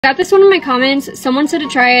Got this one in my comments. Someone said to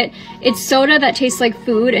try it. It's soda that tastes like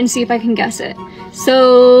food and see if I can guess it.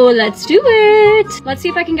 So let's do it. Let's see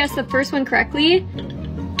if I can guess the first one correctly.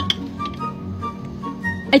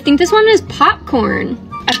 I think this one is popcorn.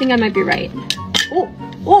 I think I might be right. Oh!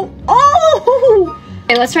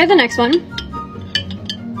 Okay, let's try the next one.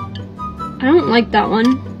 I don't like that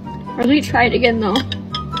one. Or let me try it again though.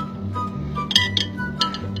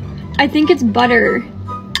 I think it's butter.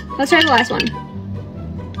 Let's try the last one.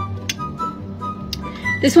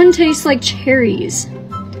 This one tastes like cherries.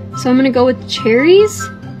 So I'm gonna go with cherries.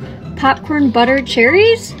 Popcorn, butter,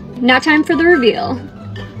 cherries. Now time for the reveal.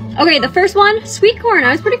 Okay, the first one, sweet corn.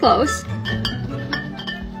 I was pretty close.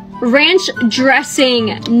 Ranch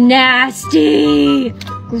dressing. Nasty.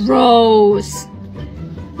 Gross.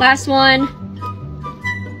 Last one.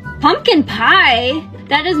 Pumpkin pie.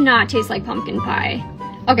 That does not taste like pumpkin pie.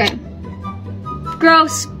 Okay.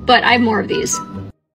 Gross, but I have more of these.